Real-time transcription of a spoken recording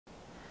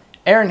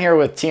Aaron here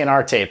with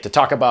TNR Tape to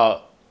talk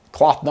about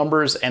cloth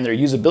numbers and their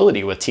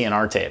usability with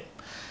TNR Tape.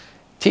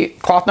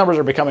 Cloth numbers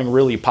are becoming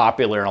really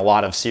popular in a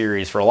lot of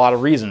series for a lot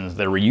of reasons.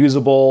 They're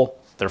reusable,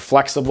 they're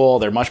flexible,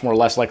 they're much more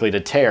less likely to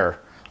tear.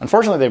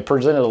 Unfortunately, they've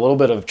presented a little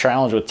bit of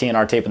challenge with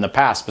TNR Tape in the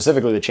past,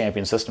 specifically the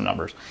champion system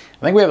numbers.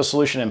 I think we have a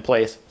solution in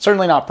place.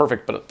 Certainly not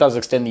perfect, but it does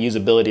extend the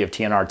usability of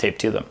TNR Tape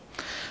to them.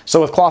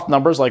 So with cloth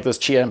numbers like this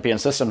champion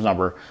systems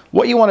number,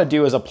 what you want to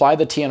do is apply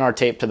the TNR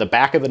Tape to the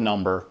back of the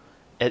number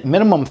at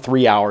minimum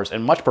 3 hours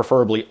and much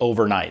preferably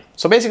overnight.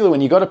 So basically when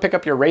you go to pick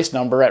up your race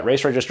number at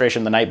race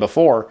registration the night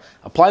before,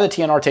 apply the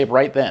TNR Tape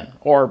right then,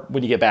 or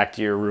when you get back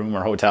to your room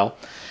or hotel.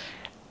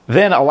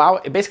 Then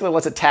it basically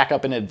lets it tack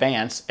up in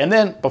advance, and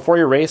then before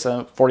your race,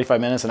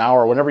 45 minutes, an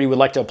hour, whenever you would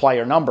like to apply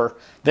your number,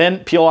 then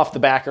peel off the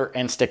backer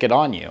and stick it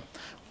on you.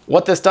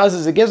 What this does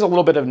is it gives a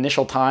little bit of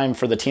initial time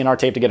for the TNR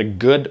Tape to get a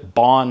good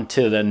bond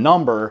to the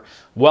number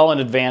well in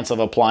advance of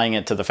applying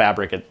it to the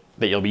fabric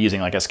that you'll be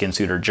using, like a skin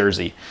suit or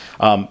jersey.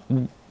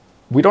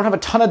 We don't have a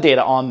ton of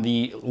data on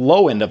the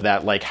low end of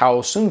that, like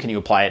how soon can you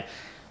apply it.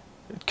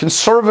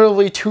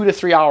 Conservatively, 2 to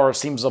 3 hours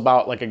seems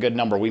about like a good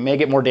number. We may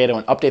get more data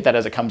and update that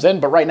as it comes in,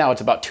 but right now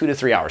it's about 2 to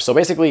 3 hours. So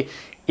basically,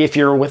 if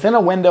you're within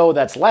a window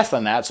that's less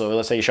than that, so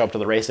let's say you show up to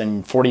the race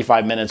and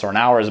 45 minutes or an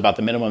hour is about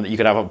the minimum that you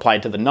could have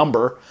applied to the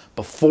number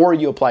before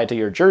you apply it to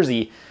your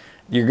jersey,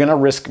 you're gonna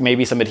risk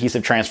maybe some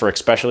adhesive transfer,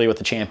 especially with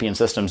the champion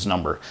systems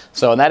number.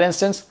 So in that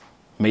instance,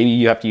 maybe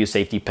you have to use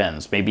safety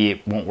pins. Maybe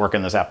it won't work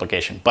in this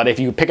application. But if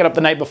you pick it up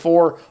the night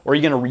before, or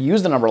you're gonna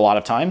reuse the number a lot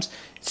of times,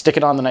 stick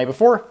it on the night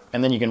before,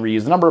 and then you can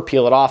reuse the number,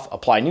 peel it off,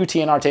 apply new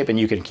TNR tape, and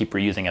you can keep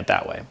reusing it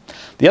that way.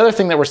 The other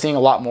thing that we're seeing a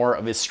lot more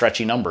of is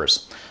stretchy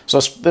numbers. So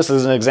this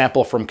is an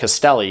example from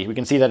Castelli. We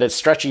can see that it's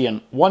stretchy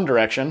in one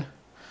direction,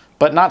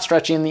 but not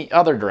stretchy in the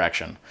other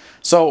direction.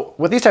 So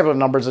with these type of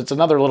numbers, it's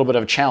another little bit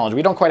of a challenge.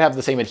 We don't quite have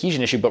the same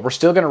adhesion issue, but we're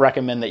still gonna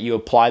recommend that you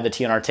apply the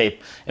TNR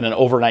tape in an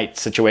overnight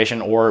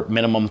situation or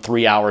minimum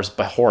 3 hours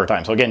before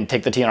time. So again,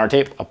 take the TNR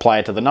tape, apply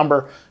it to the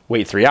number,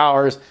 wait 3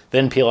 hours,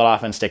 then peel it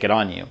off and stick it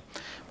on you.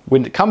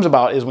 When it comes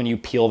about is when you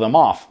peel them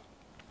off.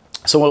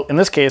 So in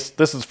this case,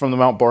 this is from the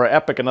Mount Bora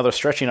Epic, another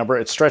stretchy number.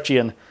 It's stretchy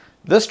in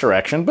this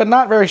direction, but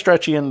not very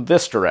stretchy in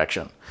this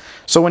direction.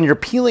 So when you're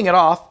peeling it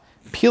off,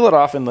 peel it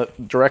off in the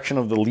direction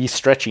of the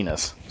least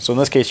stretchiness. So in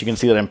this case, you can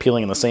see that I'm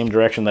peeling in the same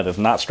direction that is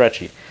not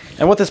stretchy.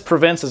 And what this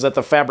prevents is that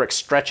the fabric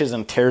stretches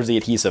and tears the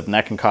adhesive, and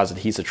that can cause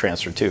adhesive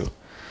transfer too.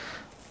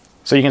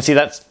 So you can see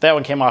that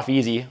one came off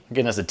easy.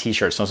 Again, it's a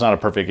t-shirt, so it's not a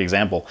perfect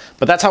example.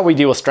 But that's how we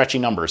deal with stretchy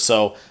numbers.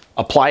 So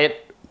apply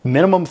it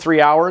minimum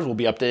 3 hours. We'll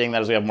be updating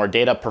that as we have more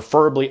data,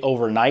 preferably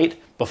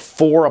overnight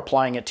before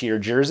applying it to your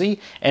jersey.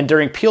 And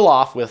during peel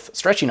off with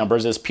stretchy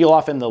numbers is peel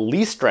off in the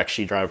least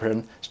stretchy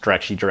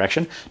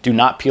direction. Do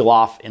not peel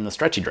off in the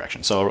stretchy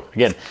direction. So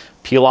again,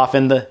 peel off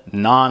in the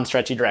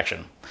non-stretchy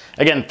direction.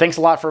 Again, thanks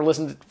a lot for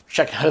listening.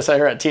 Check us out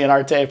here at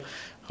TNR Tape.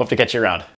 Hope to catch you around.